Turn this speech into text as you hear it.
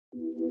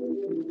Look,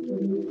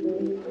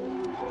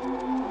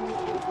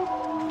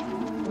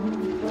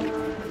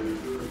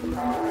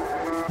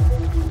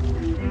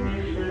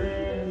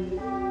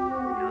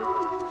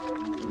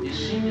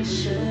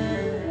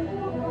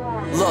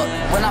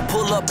 when I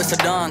pull up, it's a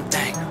done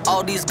thing.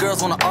 All these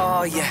girls wanna,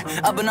 oh yeah.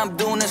 I've been up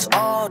doing this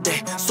all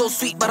day. So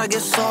sweet, but I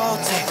get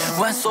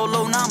salty. Went so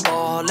low, now I'm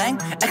balling.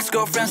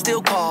 Ex-girlfriend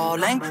still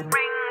calling.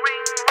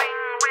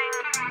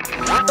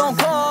 Don't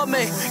call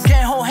me.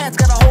 Can't hold hands,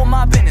 gotta hold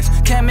my business.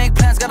 Can't make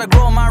plans, gotta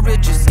grow my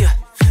riches, yeah.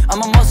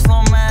 I'm a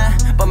Muslim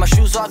man, but my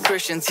shoes are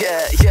Christians,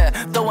 yeah, yeah.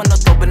 Throwing the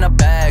dope in a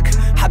bag.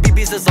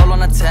 Habibis is all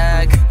on a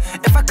tag.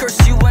 If I curse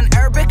you in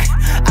Arabic,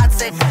 I'd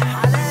say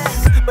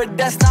but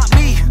that's not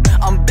me.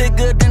 I'm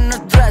bigger than the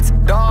threats,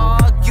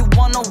 dog. You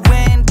wanna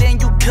win, then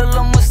you kill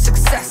them with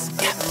success,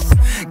 yeah.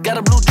 Got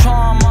a blue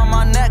charm on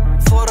my neck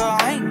for the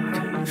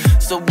rain.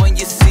 So when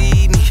you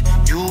see me,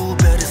 you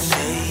better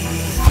say,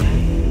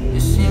 you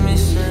see me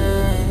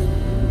say,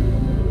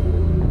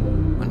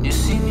 when you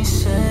see me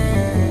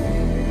say,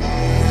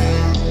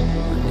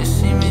 when you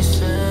see me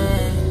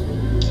say,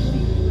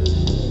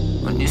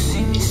 when you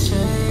see me say,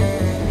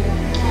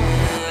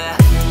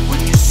 when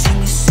you see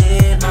me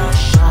say,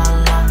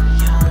 MashAllah.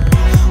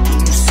 When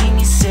you see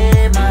me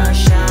say,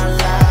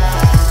 MashAllah.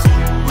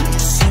 When you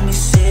see me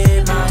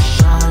say,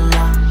 MashAllah.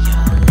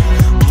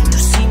 When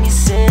you see me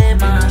say,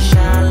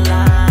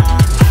 MashAllah.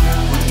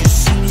 When you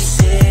see me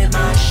say,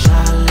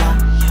 MashAllah.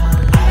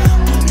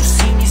 When you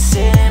see me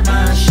say,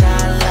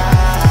 MashAllah.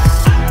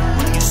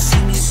 When you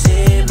see me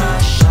say,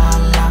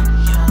 MashAllah.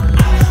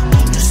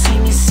 When you see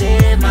me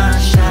say,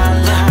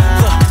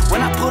 MashAllah.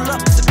 When I pull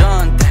up, it's a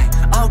done thing.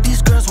 All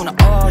these girls wanna,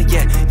 oh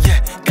yeah, yeah.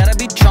 Gotta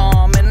be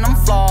charming, I'm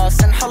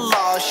flossing,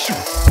 halal,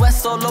 shoot. Went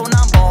so low,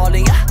 now I'm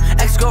balling, yeah.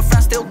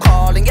 Ex-girlfriend still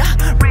calling, yeah.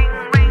 Ring,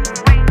 ring,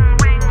 ring,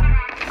 ring.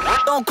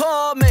 Don't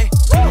call me,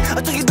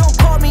 I told you don't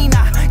call me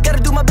now. Gotta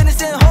do my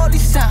business in holy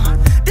sound.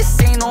 This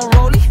ain't no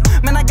rollie,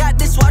 man, I got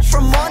this watch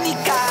from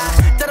Monica.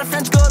 Tell the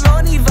French girl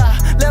on y va.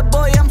 Le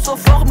boy, I'm so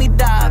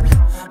formidable.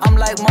 I'm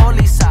like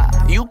Molisa,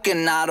 you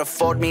cannot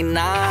afford me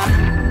now.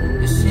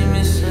 You see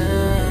me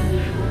say,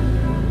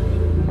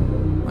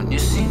 when you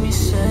see me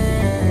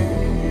say,